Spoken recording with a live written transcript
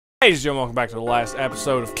Ladies and gentlemen, welcome back to the last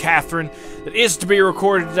episode of Catherine that is to be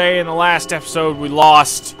recorded today. In the last episode, we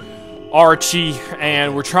lost Archie,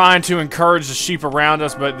 and we're trying to encourage the sheep around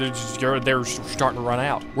us, but they're starting to run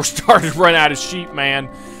out. We're starting to run out of sheep, man.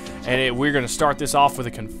 And we're going to start this off with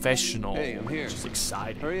a confessional. Hey, I'm here. Which is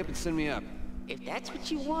exciting. Hurry up and send me up. If that's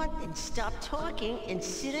what you want, then stop talking and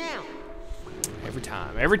sit down. Every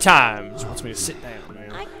time. She wants me to sit down,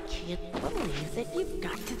 man. I can't believe that you've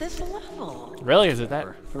got to this level. Really? Is it that?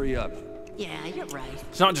 Hurry up. Yeah, you're right.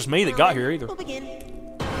 It's not just me that got here either. We'll begin.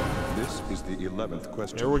 This is the 11th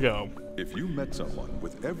question. Here we go. If you met someone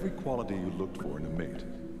with every quality you looked for in a mate,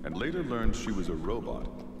 and later learned she was a robot,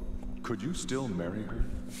 could you still marry her?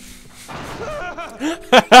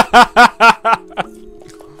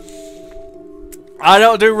 I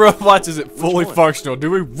don't do robots. Is it fully functional?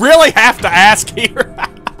 Do we really have to ask here?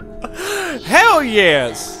 Hell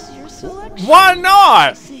yes. Your selection. Why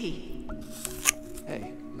not? See.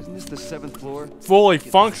 Hey, isn't this the 7th floor? Fully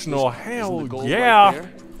functional. Isn't Hell the gold yeah. right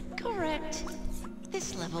there? Correct.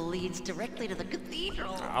 This level leads directly to the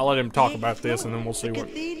cathedral. I'll let him talk about this, and then we'll see the what.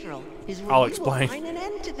 cathedral is where I'll we explain. will find an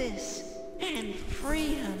end to this and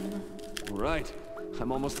freedom. Right.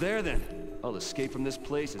 I'm almost there then. I'll escape from this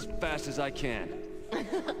place as fast as I can.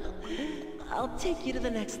 I'll take you to the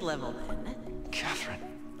next level then. Catherine.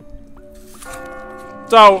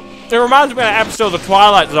 So it reminds me of an episode of The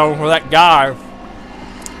Twilight Zone where that guy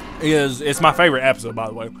is—it's my favorite episode, by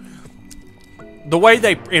the way. The way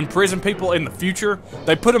they imprison people in the future,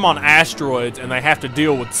 they put them on asteroids and they have to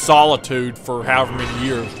deal with solitude for however many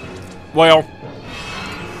years. Well,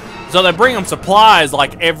 so they bring them supplies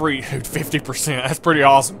like every 50%. That's pretty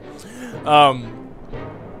awesome.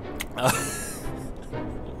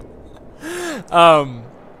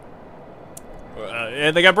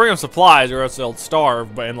 And they got to bring them supplies or else they'll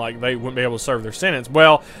starve, and like they wouldn't be able to serve their sentence.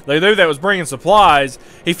 Well, the dude that was bringing supplies,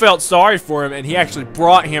 he felt sorry for him, and he actually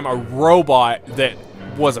brought him a robot that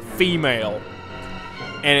was a female,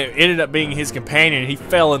 and it ended up being his companion. And he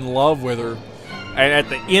fell in love with her, and at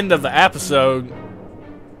the end of the episode,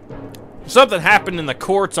 something happened in the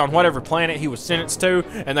courts on whatever planet he was sentenced to,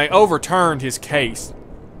 and they overturned his case,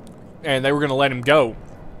 and they were going to let him go.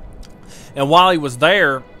 And while he was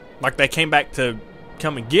there, like, they came back to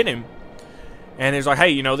come and get him, and he was like, hey,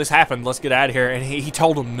 you know, this happened, let's get out of here. And he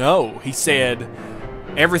told him no. He said,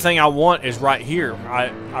 everything I want is right here.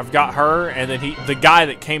 I've got her. And then the guy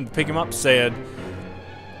that came to pick him up said,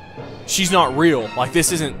 she's not real. Like,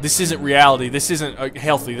 this isn't reality. This isn't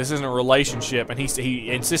healthy. This isn't a relationship. And he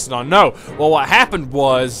insisted on no. Well, what happened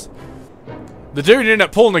was the dude ended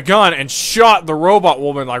up pulling a gun and shot the robot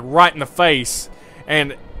woman, like, right in the face.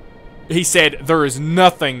 And he said, there is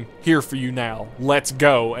nothing here for you now. Let's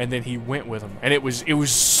go. And then he went with him. And it was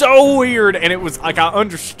so weird, and it was like I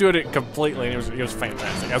understood it completely, and it was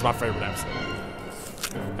fantastic. That was my favorite episode.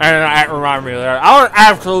 And that reminded me of that. I would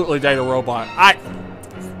absolutely date a robot.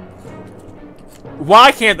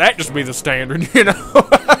 Why can't that just be the standard, you know?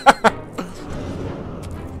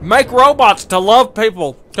 Make robots to love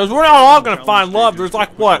people. Because we're not all going to find love. There's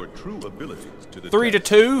like, what? 3 to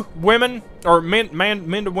 2 women, or men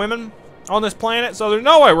to women on this planet, so there's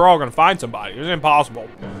no way we're all gonna find somebody. It's impossible.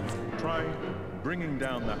 Try bringing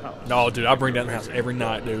down the house. No, dude, I bring down the house every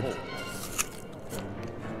night, dude.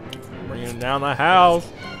 Bringing down the house.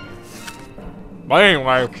 But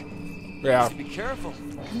anyway, yeah. Be careful.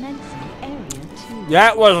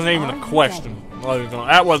 That wasn't even a question.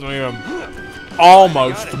 That wasn't even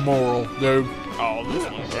almost moral, dude. Oh, this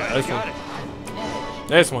one. Yeah,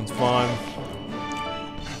 this one's fun.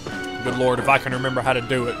 Good Lord, if I can remember how to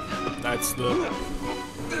do it. That's the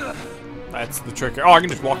trick. Oh, I can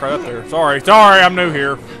just walk right up there. Sorry, I'm new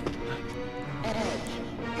here.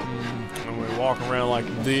 And we walk around like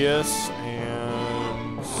this,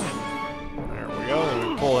 and there we go. Then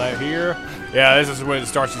we pull that here. Yeah, this is when it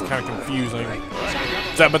starts to kind of confusing.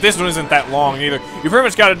 So, but this one isn't that long either. You pretty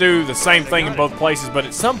much got to do the same thing in both places, but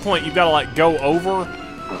at some point you've got to like go over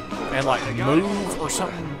and like move or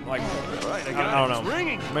something. Like, I don't know.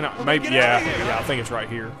 Maybe yeah, I think it's right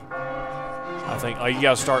here. I think like you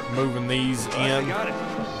gotta start moving these in.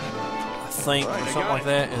 I think, or something like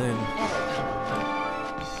that, and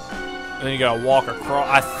then you gotta walk across.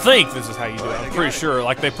 I think this is how you do it. I'm pretty sure.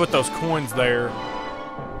 Like they put those coins there,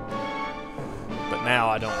 but now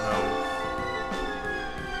I don't know.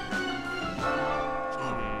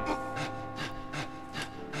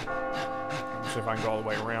 Let's see if I can go all the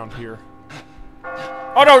way around here.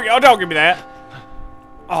 Oh, don't give me that.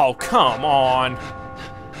 Oh, come on.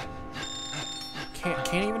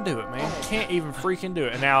 Can't even do it, man. Can't even freaking do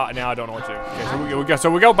it. And now I don't know what to do. Okay,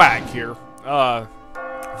 so we go back here. I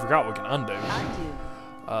forgot we can undo.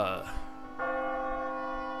 Oh,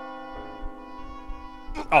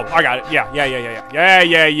 I got it. Yeah.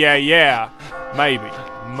 Maybe.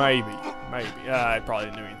 It probably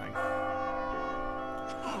didn't do anything.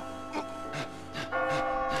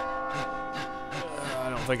 I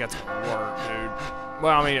don't think that's gonna work, dude.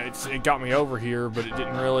 Well, I mean, it got me over here, but it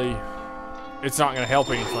didn't really. It's not gonna help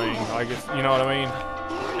anything. Like, you know what I mean?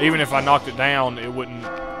 Even if I knocked it down, it wouldn't.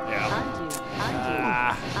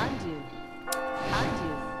 Yeah. Undo.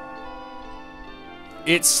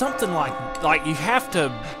 It's something like you have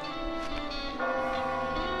to.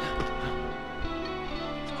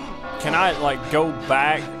 Can I like go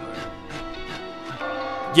back?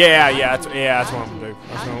 Yeah, that's what I'm gonna do.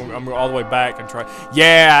 I'm gonna go all the way back and try.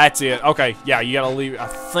 Yeah, that's it. Okay, yeah, you gotta leave. I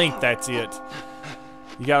think that's it.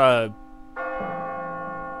 You gotta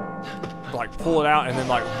like pull it out and then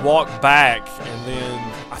like walk back and then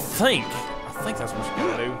I think that's what you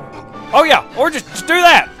gotta do. Oh yeah, or just do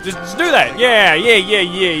that. Just do that. Yeah.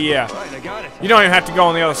 Right, I got it. You don't even have to go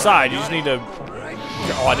on the other side. You just need to.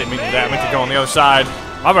 Oh, I didn't mean to do that. I meant to go on the other side.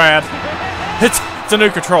 My bad. It's a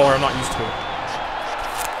new controller. I'm not used to it.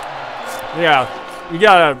 Yeah, you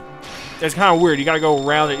gotta. It's kind of weird. You gotta go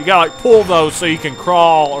around it. You gotta like pull those so you can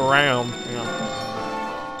crawl around. You know.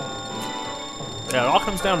 Yeah, it all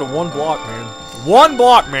comes down to one block, man. One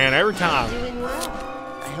block, man, every time. Doing well.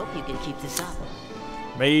 I hope you can keep this up.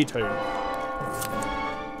 Me too.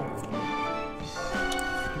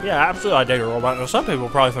 Yeah, absolutely, I date a robot. Now, some people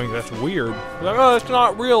probably think that's weird. Like, oh, it's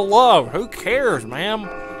not real love. Who cares, man?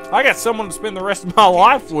 I got someone to spend the rest of my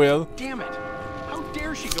life with. Damn it! How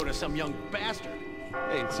dare she go to some young bastard?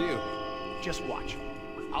 Hey, it's you. Just watch.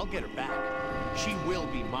 I'll get her back. She will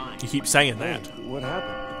be mine. You keep saying that. What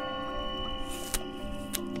happened?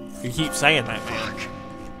 You keep saying that, man.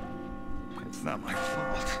 It's not my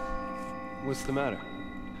fault. What's the matter?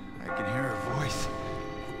 I can hear her voice.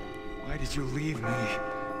 Why did you leave me?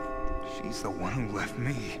 She's the one who left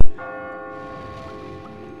me.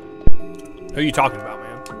 Who are you talking about,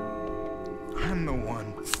 man? I'm the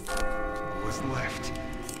one who was left.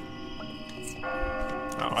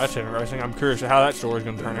 Oh, that's interesting. I'm curious how that story's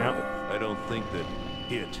gonna turn out. I don't think that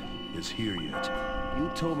it is here yet.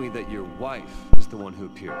 You told me that your wife is the one who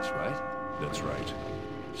appears, right? That's right.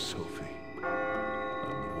 Sophie. I'm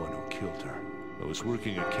the one who killed her. I was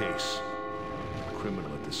working a case. The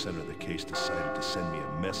criminal at the center of the case decided to send me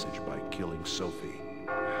a message by killing Sophie.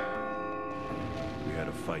 We had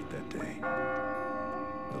a fight that day.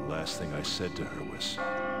 The last thing I said to her was,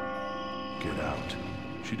 "Get out."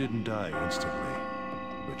 She didn't die instantly,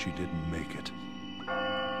 but she didn't make it.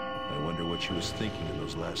 I wonder what she was thinking in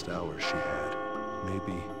those last hours she had.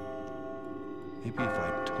 Maybe if I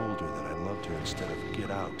told her that I loved her instead of "get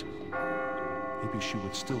out," maybe she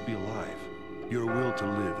would still be alive. Your will to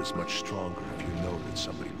live is much stronger if you know that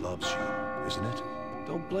somebody loves you, isn't it?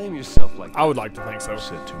 Don't blame yourself like that. I would like to think so. I've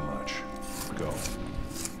said too much. Go.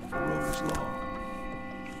 The road is long.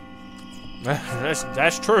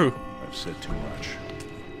 That's true. I've said too much.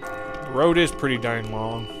 The road is pretty dang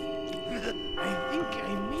long. I think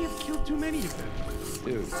I may have killed too many of them.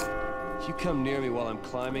 Dude, if you come near me while I'm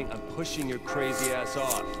climbing, I'm pushing your crazy ass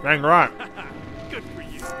off. Dang right. Good for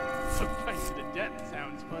you. Sometimes to death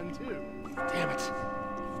sounds fun too. Damn it.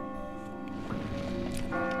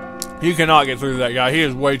 You cannot get through that guy. He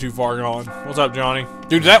is way too far gone. What's up, Johnny?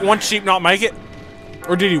 Dude, did that one sheep not make it?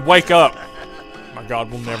 Or did he wake up? My God,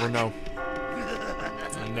 we'll never know.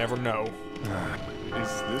 We'll never know.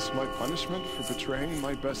 Is this my punishment for betraying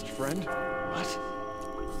my best friend? What?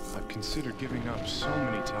 I've considered giving up so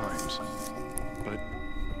many times, but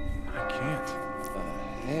I can't.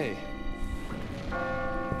 Hey.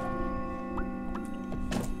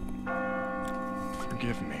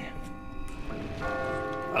 Forgive me.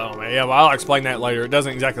 Oh, man. Yeah, well, I'll explain that later. It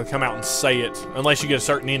doesn't exactly come out and say it, unless you get a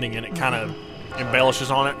certain ending and it kind of embellishes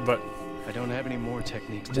on it, but I don't have any more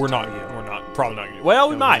techniques to we're tell not, you. probably not. Well,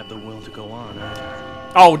 we Don't might. have the will to go on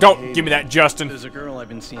either. Oh, don't give me that, Justin. There's a girl I've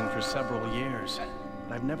been seeing for several years,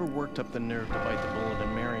 but I've never worked up the nerve to bite the bullet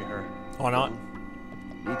and marry her. Why not?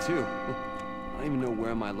 Me too. I don't even know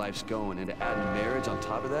where my life's going, and to add marriage on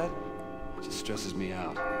top of that, it just stresses me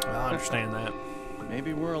out. I understand that.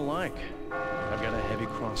 Maybe we're alike. I've got a heavy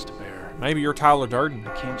cross to bear. Maybe you're Tyler Durden.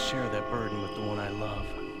 I can't share that burden with the one I love.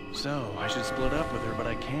 So, I should split up with her, but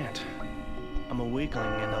I can't. I'm a weakling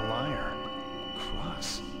and a liar.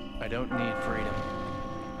 Cross. I don't need freedom.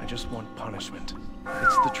 I just want punishment.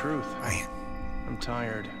 It's the truth. I'm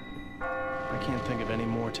tired. I can't think of any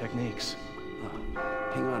more techniques.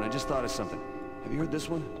 Hang on, I just thought of something. Have you heard this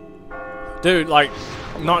one? Dude, like,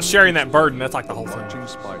 not sharing that burden, that's like the whole thing. Marching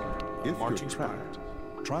spider. If Marching you're spider. trapped,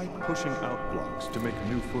 Try pushing out blocks to make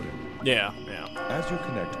new footing. Yeah, yeah. As you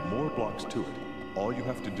connect more blocks to it, all you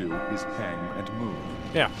have to do is hang and move.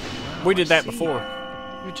 Yeah. We did that before.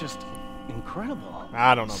 You're just incredible.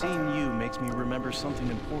 I don't know. Seeing you makes me remember something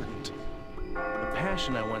important. The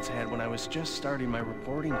passion I once had when I was just starting my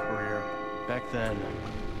reporting career. Back then,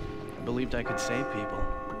 I believed I could save people.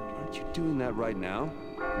 Aren't you doing that right now?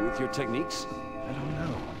 With your techniques? I don't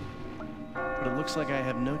know. But it looks like I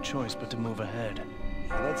have no choice but to move ahead.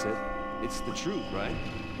 Yeah, that's it. It's the truth, right?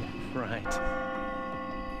 Right.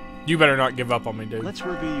 You better not give up on me, dude. Let's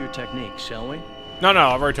review your techniques, shall we? No,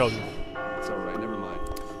 I've already told you. It's alright, never mind.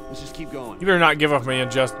 Let's just keep going. You better not give up on me,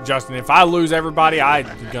 and Justin. If I lose everybody, I'm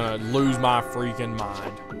gonna lose my freaking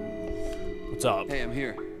mind. What's up? Hey, I'm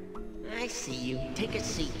here. I see you. Take a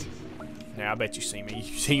seat. Yeah, I bet you see me.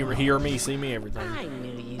 You hear me, see me, everything. I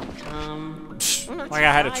knew you'd come. I'm not Like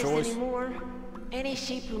I had a surprised choice. anymore. Any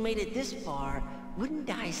sheep who made it this far wouldn't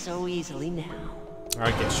die so easily now.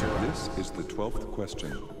 I guess you're right. This is the 12th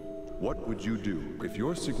question. What would you do if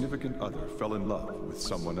your significant other fell in love with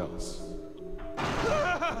someone else?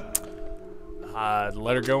 I'd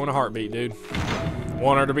let her go in a heartbeat, dude.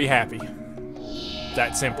 Want her to be happy.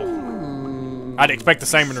 That simple. I'd expect the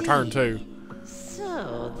same in return, too.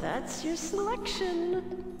 So that's your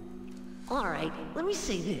selection. All right, let me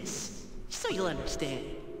say this, just so you'll understand.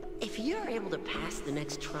 If you're able to pass the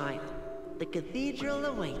next trial, the cathedral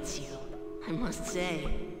awaits you. I must say,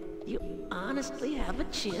 you honestly have a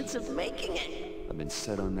chance of making it. I've been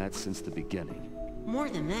set on that since the beginning. More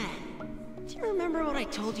than that, do you remember what I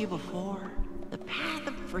told you before? The path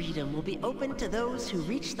of freedom will be open to those who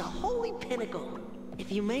reach the holy pinnacle.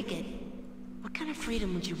 If you make it, what kind of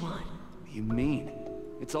freedom would you want? What do you mean?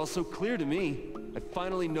 It's all so clear to me. I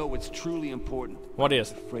finally know what's truly important. What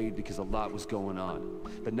is? I was afraid because a lot was going on.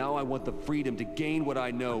 But now I want the freedom to gain what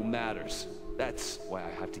I know matters. That's why I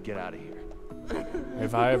have to get out of here.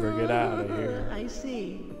 If I ever get out of here. I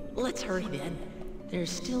see. Let's hurry then.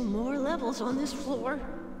 There's still more levels on this floor.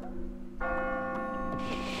 I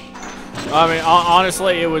mean,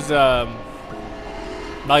 honestly, it was,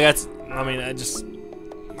 like, that's, I mean,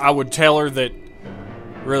 I would tell her that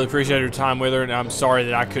really appreciate her time with her, and I'm sorry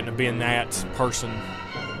that I couldn't have been that person,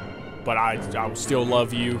 but I would still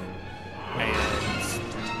love you, and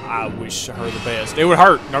I wish her the best. It would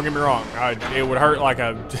hurt, don't get me wrong. It would hurt like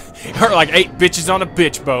it hurt like 8 bitches on a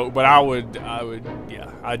bitch boat, but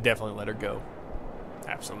yeah, I'd definitely let her go.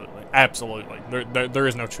 Absolutely. There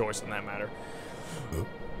is no choice in that matter.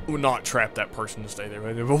 Would not trap that person to stay there.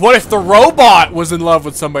 But what if the robot was in love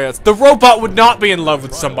with somebody else? The robot would not be in love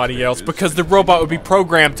with somebody else because the robot would be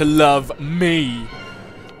programmed to love me.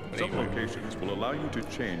 Some locations will allow you to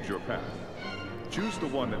change your path. Choose the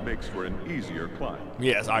one that makes for an easier climb.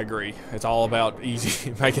 Yes, I agree. It's all about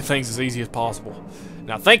easy, making things as easy as possible. And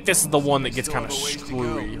I think this is the one that gets kind of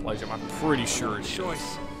screwy. Like, I'm pretty sure it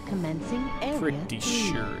is. Commencing area Pretty 3.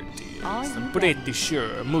 sure it is. Are you I'm pretty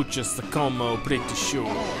sure. Muchos como pretty sure.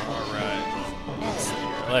 Alright.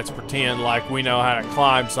 Let's pretend like we know how to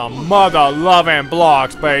climb some mother-loving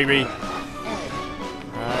blocks, baby.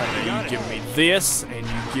 Alright, now you give me this, and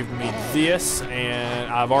you give me this,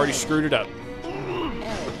 and I've already screwed it up.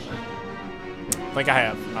 I think I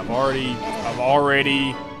have. I've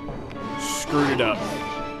already screwed it up.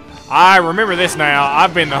 I remember this now.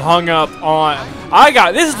 I've been hung up on.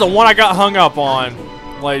 This is the one I got hung up on,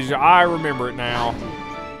 ladies. I remember it now.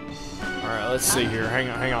 All right, let's see here. Hang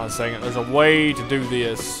on a second. There's a way to do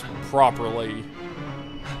this properly.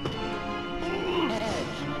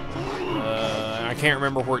 I can't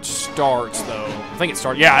remember where it starts though. I think it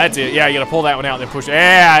starts. Yeah, that's it. Yeah, you gotta pull that one out and then push it.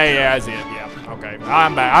 Yeah, that's it. Yeah. Okay.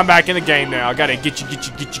 I'm back. I'm back in the game now. I gotta get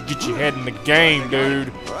your head in the game, dude.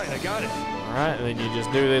 All right, I got it. Alright, and then you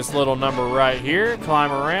just do this little number right here,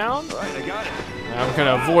 climb around. All right, I got it. I'm going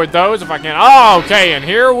to avoid those if I can. Oh, okay, and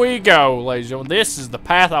here we go, ladies and gentlemen. This is the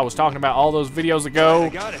path I was talking about all those videos ago. I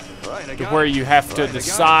got it. All right, I got Where it. you have to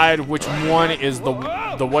decide which one is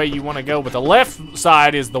the way you want to go, but the left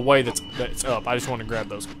side is the way that's up. I just want to grab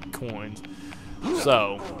those coins.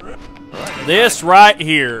 So, this right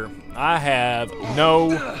here, I have no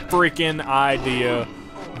freaking idea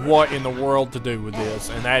what in the world to do with this,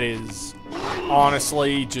 and that is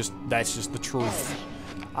honestly that's just the truth.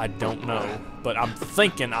 I don't know, but I'm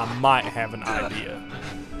thinking I might have an idea.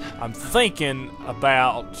 I'm thinking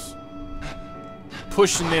about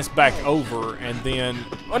pushing this back over and then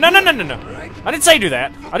no. I didn't say do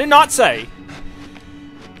that. I did not say.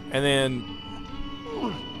 And then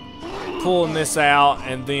pulling this out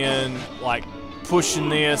and then like pushing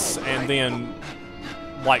this and then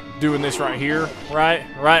like doing this right here,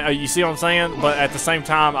 right? You see what I'm saying? But at the same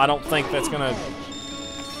time, I don't think that's gonna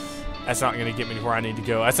That's not gonna get me to where I need to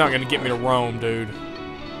go. That's not gonna get me to Rome, dude.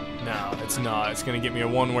 No, it's not. It's gonna get me a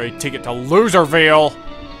one-way ticket to Loserville.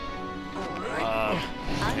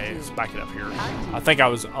 Okay, let's back it up here. I think I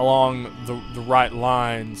was along the right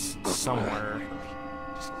lines somewhere.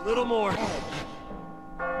 Just a little more.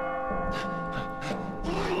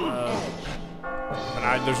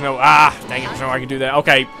 But there's no dang it, there's no way I can do that.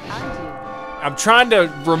 Okay, I'm trying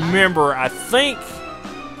to remember. I think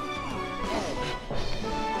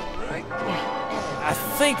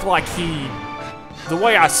like the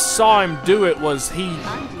way I saw him do it was he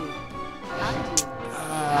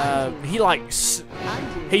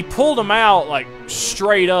pulled him out like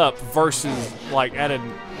straight up versus like at a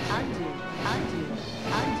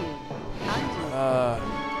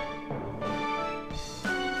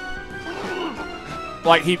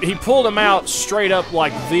like he pulled him out straight up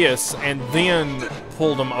like this and then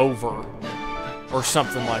pulled him over or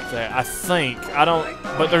something like that. I think. I don't,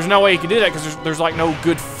 but there's no way he can do that because there's like no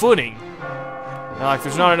good footing. And like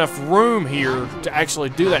there's not enough room here to actually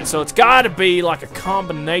do that. So it's got to be like a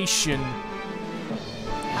combination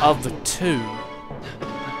of the two.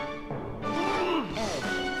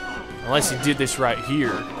 Unless he did this right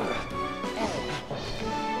here.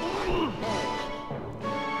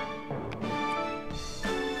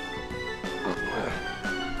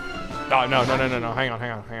 Oh, no. Hang on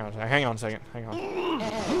a second. Hang on.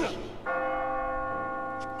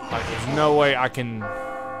 Like, there's no way I can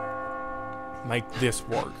make this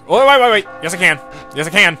work. Oh, wait. Yes, I can.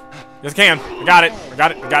 I got it.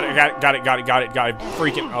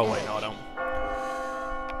 Freaking. Oh, wait, no, I don't.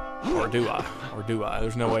 Or do I?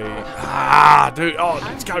 There's no way. Dude. Oh,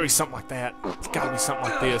 it's gotta be something like that. It's gotta be something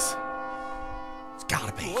like this. It's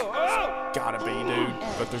gotta be. Dude.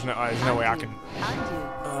 But there's no way I can.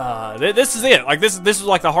 This is it. Like this is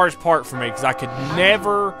like the hardest part for me because I could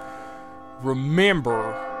never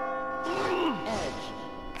remember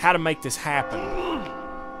how to make this happen.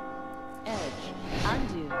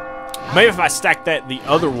 Maybe if I stack that the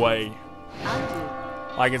other way,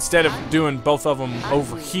 like instead of doing both of them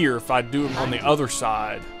over here, if I do them on the other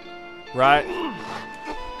side, right?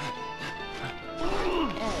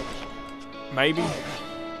 Maybe.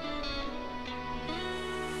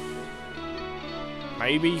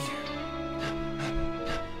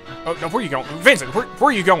 Oh, no, where are you going? Vincent, where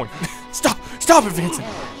are you going? Stop it, Vincent!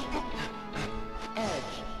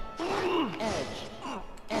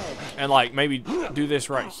 And like, maybe do this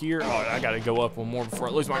right here. Oh, I gotta go up one more before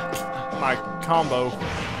I lose my combo.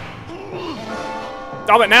 Oh,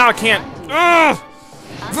 but now I can't.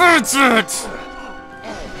 Vincent!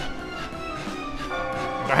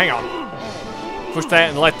 Now, hang on. Push that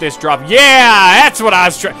and let this drop. Yeah, that's what I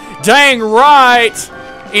was trying. Dang right!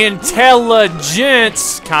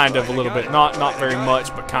 Intelligence, kind of a little bit. Not very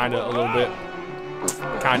much, but kind of a little bit.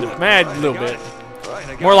 Kind of mad, a little bit.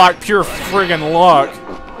 More like pure friggin' luck.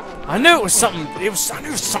 I knew it was something. I knew it was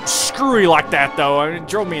something screwy like that, though. I mean, it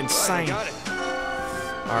drove me insane. All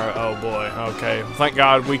right. Oh boy. Okay. Thank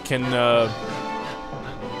God we can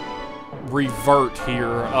revert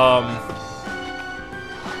here.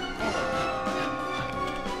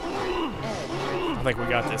 I think we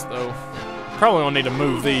got this though. Probably don't need to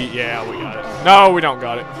move the. Yeah, we got it. No, we don't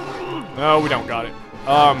got it.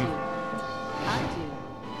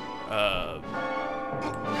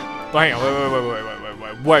 Hang on.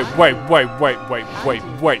 Wait.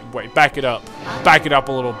 Back it up. Back it up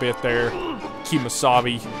a little bit there.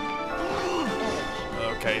 Kimasabi.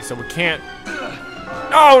 Okay, so we can't.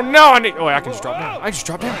 Oh no! I can just drop down. I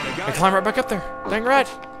can climb right back up there. Dang right.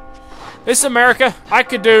 This is America. I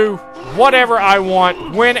could do whatever I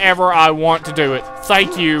want, whenever I want to do it.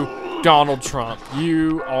 Thank you, Donald Trump.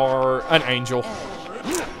 You are an angel.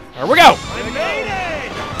 There we go.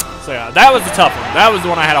 So yeah, that was the tough one. That was the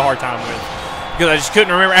one I had a hard time with. Because I just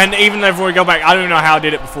couldn't remember. And even if we go back, I don't even know how I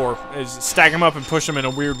did it before. Is stack them up and push them in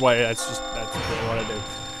a weird way. That's really what I do.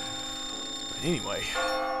 But anyway,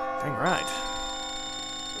 dang right.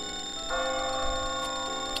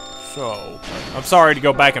 So, I'm sorry to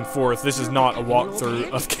go back and forth. This is not a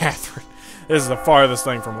walkthrough of Catherine. This is the farthest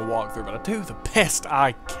thing from a walkthrough, but I do the best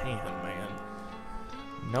I can, man.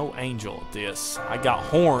 No angel at this. I got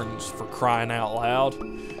horns for crying out loud,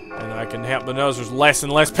 and I can help but notice there's less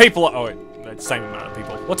and less people. Oh, wait, that's the same amount of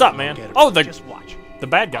people. What's up, man? Oh, just watch. The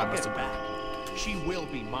bad guy must have back. She will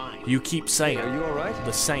be mine. You keep saying Are you all right?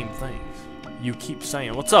 the same things. You keep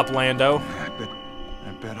saying, what's up, Lando?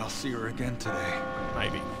 I bet I'll see her again today.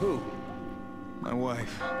 Maybe. Who? My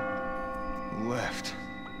wife left.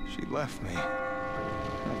 She left me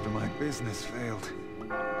after my business failed.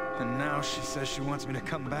 And now she says she wants me to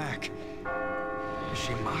come back. Is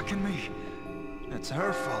she mocking me? It's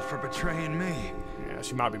her fault for betraying me. Yeah,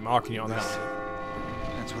 she might be mocking you on that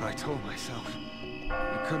one. That's what I told myself.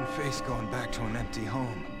 I couldn't face going back to an empty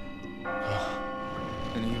home.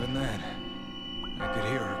 And even then, I could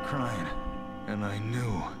hear her crying. And I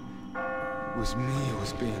knew it was me who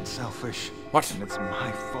was being selfish. What? And it's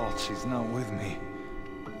my fault she's not with me.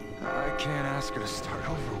 I can't ask her to start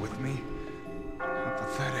over with me. How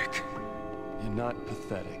pathetic. You're not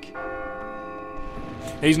pathetic.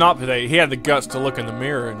 He's not pathetic. He had the guts to look in the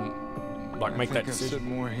mirror and like make that I think I've said decision.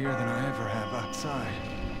 more here than I ever have outside.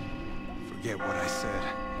 Forget what I said.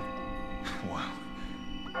 Well,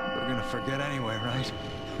 we're gonna forget anyway, right?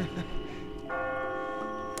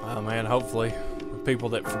 Oh man, hopefully the people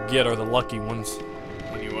that forget are the lucky ones.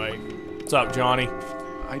 Anyway, what's up, Johnny?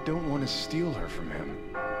 I don't want to steal her from him,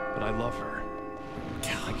 but I love her.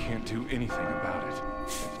 I can't do anything about it.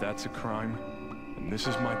 If that's a crime, then this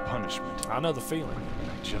is my punishment. I know the feeling.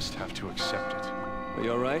 I just have to accept it. Are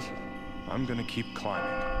you alright? I'm gonna keep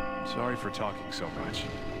climbing. Sorry for talking so much.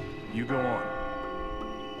 You go on.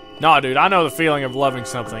 No, dude, I know the feeling of loving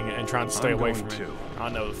something and trying to stay I'm away going from it. to. I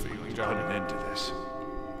know the feeling, Put Johnny. an end to this.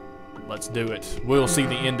 Let's do it. We'll see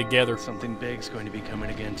the end together. Something big's going to be coming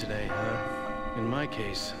again today, huh? In my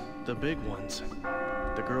case, the big ones.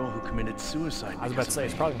 The girl who committed suicide. I was about to say,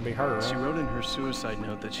 it's probably going to be her, She right? wrote in her suicide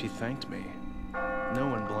note that she thanked me. No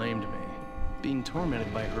one blamed me. Being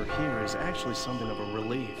tormented by her here is actually something of a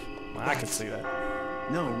relief. I can see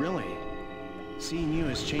that. No, really. Seeing you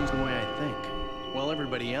has changed the way I think. While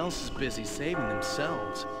everybody else is busy saving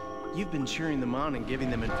themselves, you've been cheering them on and giving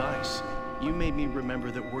them advice. You made me remember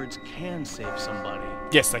that words can save somebody.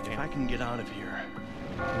 Yes, I If I can. can get out of here,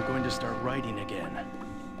 I'm going to start writing again.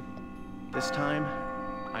 This time,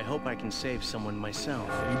 I hope I can save someone myself.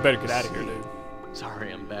 You better get out of here, dude.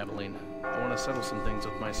 Sorry, I'm babbling. I want to settle some things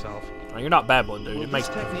with myself. No, you're not babbling, dude. Will It makes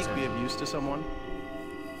this perfect technique be sense. of use to someone?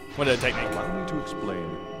 What is a technique? Allow me to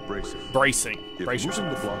explain bracing. Bracing. If Brace moving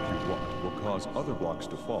yourself. the block you want will cause other blocks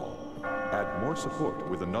to fall, add more support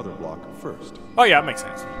with another block first. Oh, yeah, it makes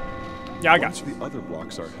sense. Yeah, I got Once you. the other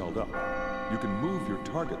blocks are held up, you can move your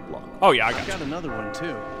target block. Oh, yeah, I I got you. got another one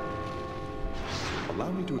too.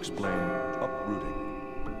 Allow me to explain uprooting.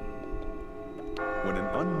 When an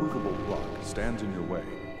unmovable block stands in your way,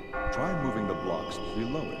 try moving the blocks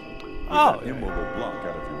below it. With Oh, that yeah. immobile block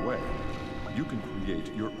out of your way, you can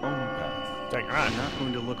create your own path. Dang I'm right. not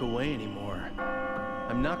going to look away anymore.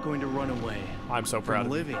 I'm not going to run away. I'm so proud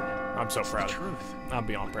from of you. living. I'm so It's proud the of you. truth. I'm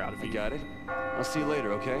beyond proud of You you. got it? I'll see you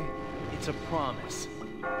later, okay? It's a promise.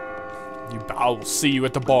 I will see you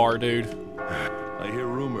at the bar, dude. I hear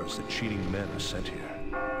rumors that cheating men are sent here.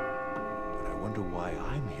 But I wonder why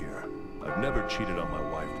I'm here. I've never cheated on my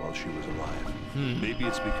wife while she was alive. Maybe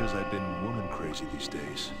it's because I've been woman crazy these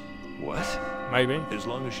days. What? Maybe. As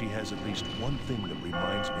long as she has at least one thing that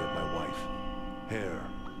reminds me of my wife. Hair,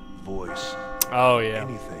 voice, Oh, yeah.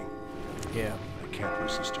 anything. Yeah. I can't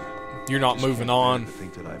resist her. You're not Just moving can't bear on to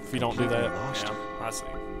think that I've if you don't do completely that. lost Yeah, her, I see.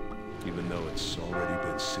 even though it's already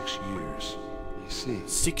been 6 years. I see.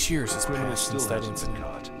 6 years. It's been Path since still that hasn't been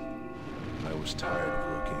incident. caught. I was tired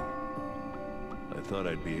of looking. I thought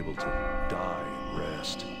I'd be able to die and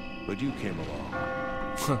rest, but you came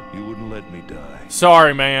along. You wouldn't let me die.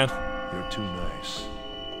 Sorry, man. You're too nice.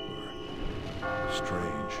 Or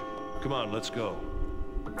strange. Come on, let's go.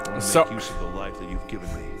 I want to So- make use of the life that you've given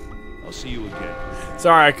me. I'll see you again.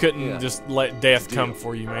 Sorry I couldn't Yeah. just let death Deal. come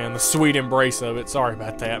for you, man. The sweet embrace of it. Sorry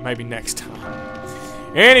about that. Maybe next time.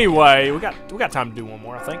 Anyway, we got time to do one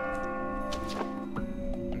more, I think.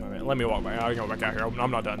 Let me walk back. I'll go back out here.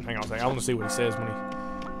 I'm not done. Hang on a second. I want to see what he says when he.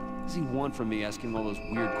 What does he want from me asking all those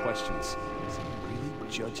weird questions? Is he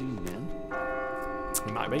really judging men?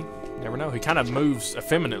 He might be. Never know. He kind of moves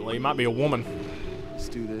effeminately. He might be a woman. Let's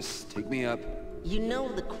do this. Take me up. You know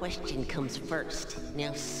the question comes first.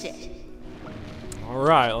 Now sit. All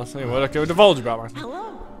right. Let's see what I can divulge about myself.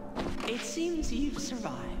 Hello. It seems you've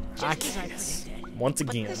survived. Just I as I guess. predicted. Once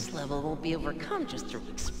But again. this level won't be overcome just through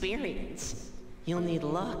experience. You'll need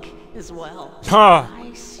luck as well. Huh.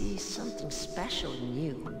 I see something special in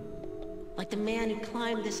you. Like the man who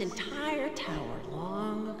climbed this entire tower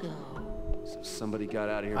long ago. So somebody got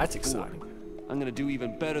out of here That's before. exciting. I'm gonna do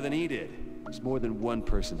even better than he did. There's more than one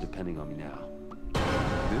person depending on me now.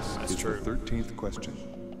 This is true. the 13th question.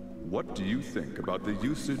 What do you think about the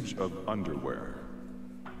usage of underwear?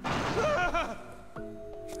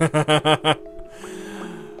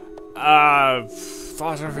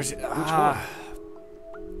 Thoughts on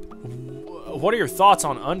what are your thoughts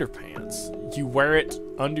on underpants? You wear it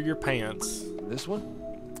under your pants. This one?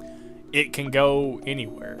 It can go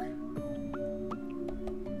anywhere.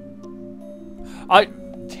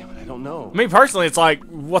 Damn it, I don't know. Me personally, it's like,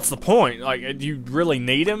 what's the point? Like, do you really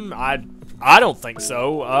need him? I don't think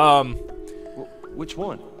so. Which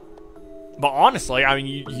one? But honestly, I mean,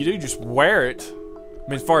 you do just wear it. I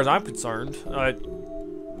mean, as far as I'm concerned.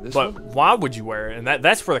 This But one? why would you wear it? And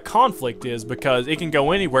that's where the conflict is, because it can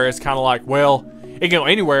go anywhere. It's kind of like, well, it can go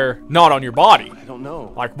anywhere, not on your body. I don't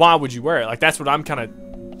know. Like, why would you wear it? Like, that's what I'm kind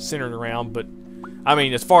of centered around. But, I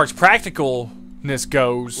mean, as far as practicalness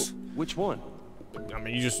goes, Which one? I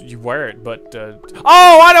mean, you wear it. But, oh,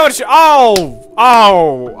 I know what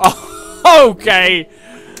okay.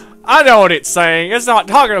 I know what it's saying. It's not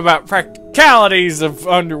talking about practicalities of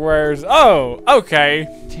underwears. Oh, okay.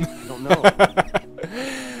 I don't know.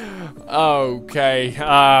 Okay,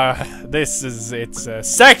 it's a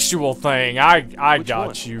sexual thing. I Which got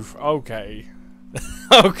one? you. Okay.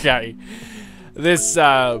 Okay. This, what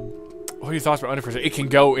are your thoughts about underwear? It can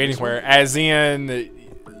go anywhere, as in,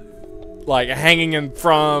 like, hanging in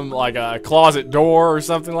from, like, a closet door or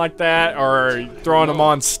something like that, or throwing them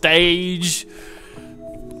on stage.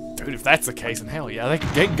 Dude, if that's the case, then hell yeah, they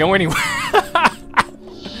can go anywhere.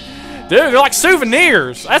 Dude, they're like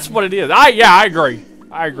souvenirs. That's what it is. I agree.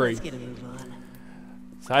 I agree. Let's get a move on.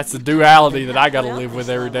 So that's the duality that I gotta live with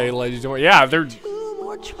every day, ladies and gentlemen. Yeah, they're 2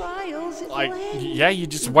 more trials. It like, will end. yeah, you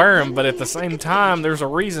just wear them, but at the same time, there's a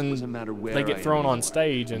reason matter where they I get am thrown on anymore.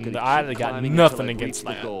 stage, I'm and gonna I keep got climbing nothing until I against reach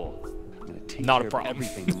the that. goal. I'm gonna take Not a care of problem.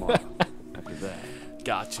 everything tomorrow. After that,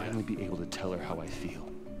 Gotcha. finally be able to tell her how I feel.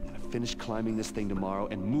 I'm gonna finish climbing this thing tomorrow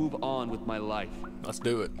and move on with my life. Let's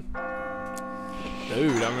do it.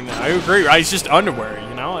 Dude, I mean, I agree. Right? It's just underwear,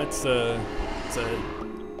 you know?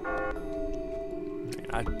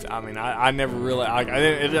 I mean, I never really,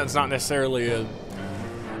 it's not necessarily a,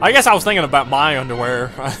 I guess I was thinking about my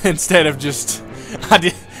underwear instead of just,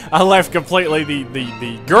 I left completely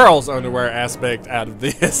the girls' underwear aspect out of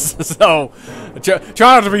this. So, try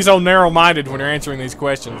not to be so narrow-minded when you're answering these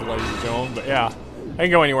questions, ladies and gentlemen. But yeah, I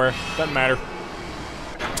can go anywhere. Doesn't matter.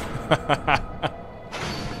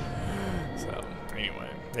 So, anyway.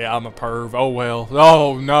 Yeah, I'm a perv. Oh, well.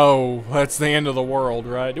 Oh, no. That's the end of the world,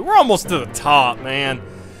 right? Dude, we're almost to the top, man.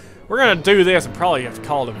 We're going to do this and probably have to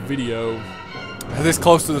call it a video. This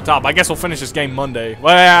close to the top. I guess we'll finish this game Monday.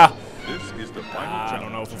 Well, yeah. This is the final I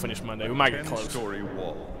don't know if we'll finish Monday. We might get close. 10-story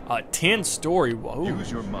wall. 10-story. Whoa. Use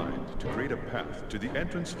your mind to create a path to the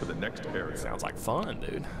entrance for the next area. Sounds like fun,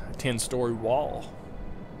 dude. A 10-story wall.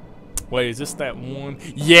 Wait, is this that one?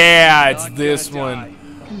 Yeah, it's this one.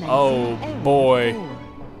 Oh, boy.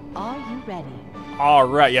 Are you ready? All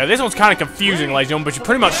right. Yeah, this one's kind of confusing, ladies and gentlemen, but you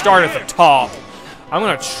pretty much start at the top. I'm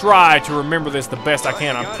going to try to remember this the best I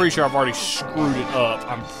can. I'm pretty sure I've already screwed it up.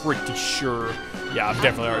 I'm pretty sure. Yeah, I've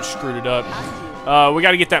definitely already screwed it up. We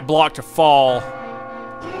got to get that block to fall.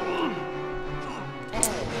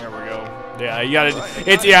 There we go. Yeah, you got to.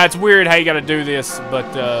 It's weird how you got to do this, but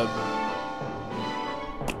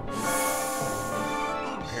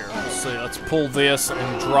here, let's see. Let's pull this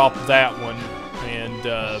and drop that one, and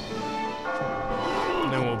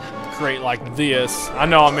then we'll create like this. I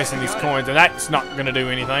know I'm missing these coins, and that's not gonna do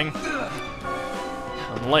anything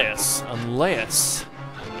unless I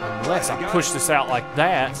push this out like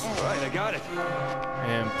that. All right, I got it.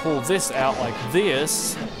 And pull this out like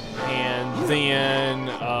this, and then,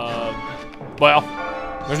 well,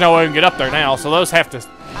 there's no way we can get up there now, so those have to,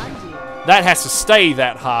 that has to stay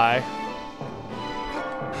that high.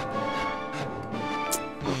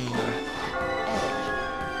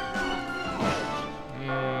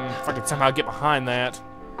 If I could somehow get behind that.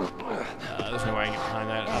 There's no way I can get behind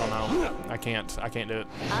that. I don't know. I can't do it.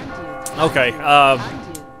 Okay,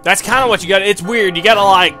 that's kind of what you got. It's weird. You gotta,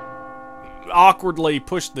 like, awkwardly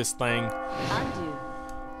push this thing.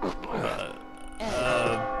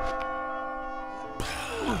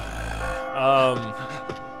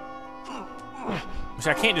 See,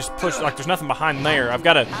 I can't just push, like, there's nothing behind there. I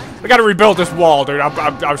gotta rebuild this wall, dude.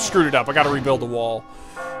 I've screwed it up. I gotta rebuild the wall.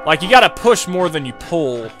 Like, you gotta push more than you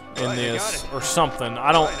pull in this, or something.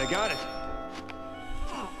 I don't. I got it.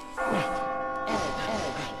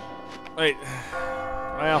 Wait.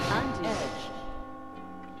 Well.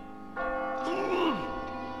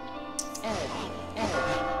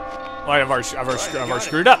 Like, I've already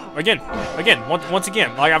screwed up again. Once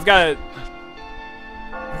again. Like, I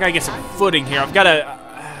gotta get some footing here. I've gotta.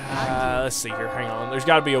 Let's see here. Hang on. There's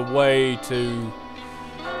gotta be a way to.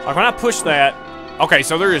 Like, when I push that. Okay,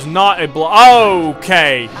 so there is not a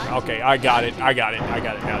okay. Okay, I got it now,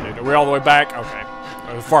 dude. Are we all the way back? Okay.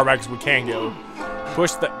 As far back as we can go.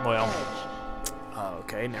 Push that. Well.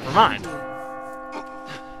 Okay, never mind.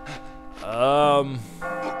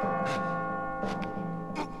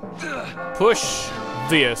 Push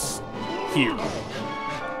this here.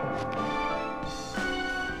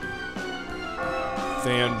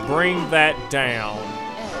 then bring that down.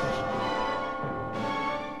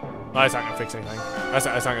 Oh, that's not gonna fix anything. That's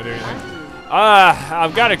not gonna do anything.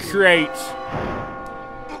 I've got to create.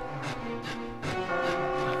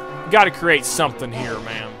 Got to create something here,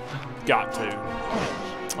 man. Got to.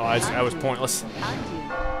 Oh, that was pointless.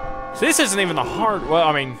 So this isn't even the hard. Well,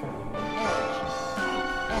 I mean,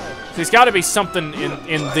 there's got to be something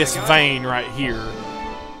in this vein right here.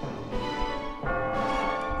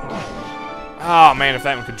 Oh man, if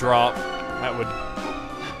that one could drop, that would.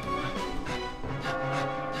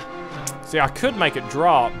 See, I could make it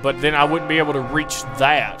drop, but then I wouldn't be able to reach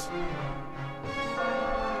that.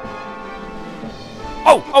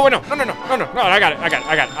 Oh, wait, no, I got it. I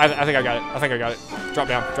think I got it. Drop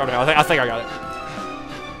down. I think I got it.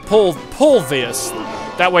 Pull this.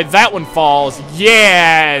 That way that one falls.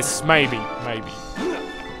 Yes, maybe. Alright,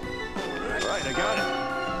 I got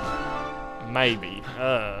it. Maybe.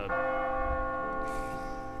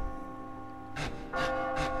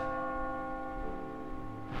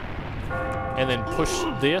 And then push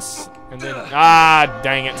this, and then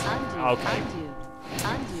dang it. Okay.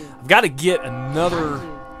 I've got to get another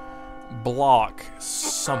block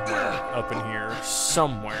somewhere up in here,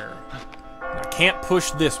 somewhere. I can't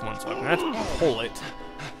push this one, so I'm gonna have to pull it.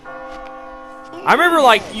 I remember,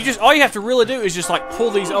 like, all you have to really do is just like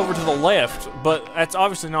pull these over to the left, but that's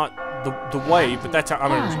obviously not the way. But that's how I'm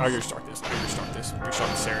gonna restart this. Restart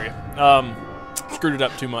this area. Screwed it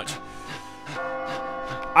up too much.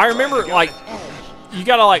 I remember, like, you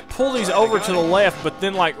gotta like pull these over to the left, but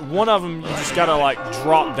then like one of them you just gotta like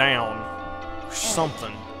drop down or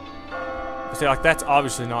something. See, like that's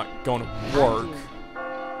obviously not going to work.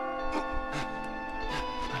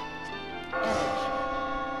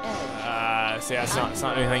 See, it's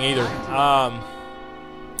not anything either.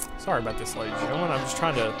 Sorry about this, ladies and gentlemen. I'm just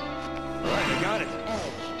trying to. Alright, I got it.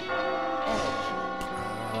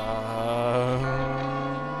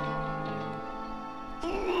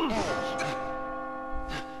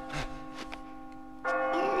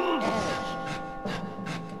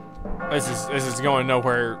 This is going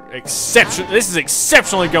nowhere. This is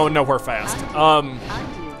exceptionally going nowhere fast. I got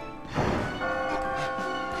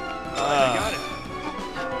it.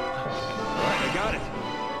 Alright, I got it.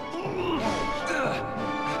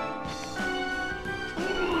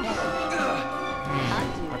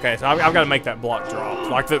 Okay, so I've got to make that block drop.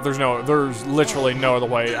 Like there's literally no other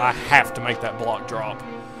way. I have to make that block drop.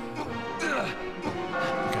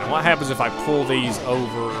 Okay, what happens if I pull these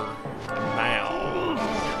over now?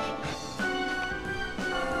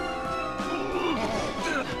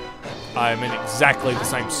 I'm in exactly the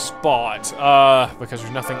same spot, because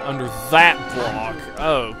there's nothing under that block.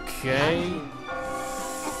 Okay.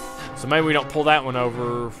 So maybe we don't pull that one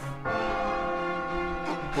over.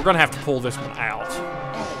 We're gonna have to pull this one out.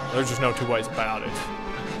 There's just no two ways about it.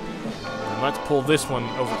 And let's pull this one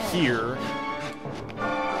over here.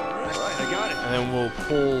 Alright, I got it. And then we'll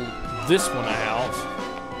pull this one out.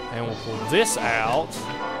 And we'll pull this out.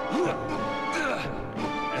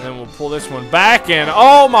 And then we'll pull this one back, and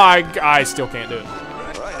oh my! I still can't do it.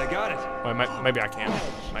 Alright, I got it. Wait, maybe I can.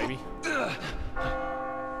 Maybe.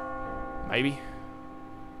 Maybe.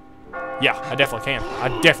 Yeah, I definitely can. I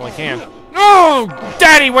definitely can. Oh,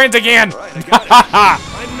 Daddy wins again! Right, I got it.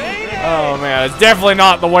 I made it! Oh man, it's definitely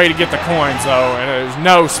not the way to get the coins though, and there's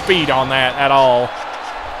no speed on that at all.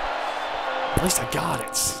 At least I got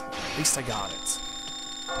it. At least I got it.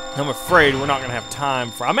 I'm afraid we're not gonna have time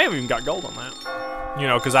for. I may have even got gold on that. You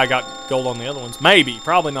know, because I got gold on the other ones. Maybe,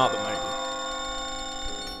 probably not, but maybe.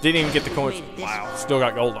 Didn't even get the coins. Wow, still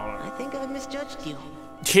got gold on it. I think I've misjudged you.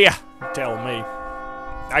 Yeah, you're telling me.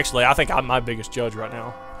 Actually, I think I'm my biggest judge right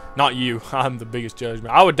now. Not you. I'm the biggest judge.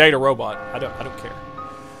 I would date a robot. I don't care.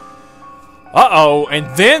 Uh-oh,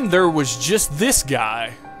 and then there was just this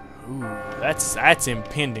guy. Ooh, that's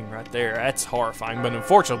impending right there. That's horrifying. But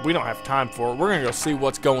unfortunately, we don't have time for it. We're gonna go see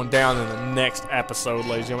what's going down in the next episode,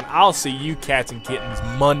 ladies and gentlemen. I'll see you cats and kittens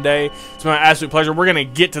Monday. It's my absolute pleasure. We're gonna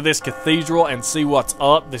get to this cathedral and see what's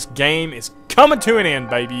up. This game is coming to an end,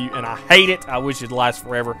 baby, and I hate it. I wish it'd last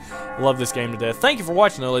forever. Love this game to death. Thank you for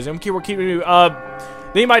watching, though, ladies and gentlemen. We're keeping you.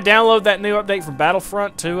 Did anybody download that new update from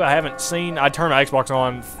Battlefront 2? I haven't seen. I turned my Xbox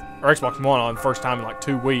One on first time in like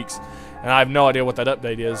 2 weeks. And I have no idea what that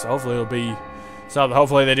update is. Hopefully it'll be something.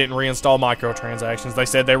 Hopefully they didn't reinstall microtransactions. They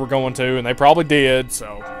said they were going to, and they probably did,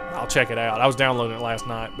 so I'll check it out. I was downloading it last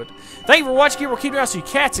night. But thank you for watching. We'll keep you out to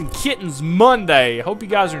Cats and Kittens Monday. Hope you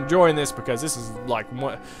guys are enjoying this because this is like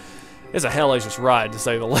it's a hellacious ride, to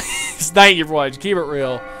say the least. Thank you for watching. Keep it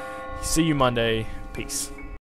real. See you Monday. Peace.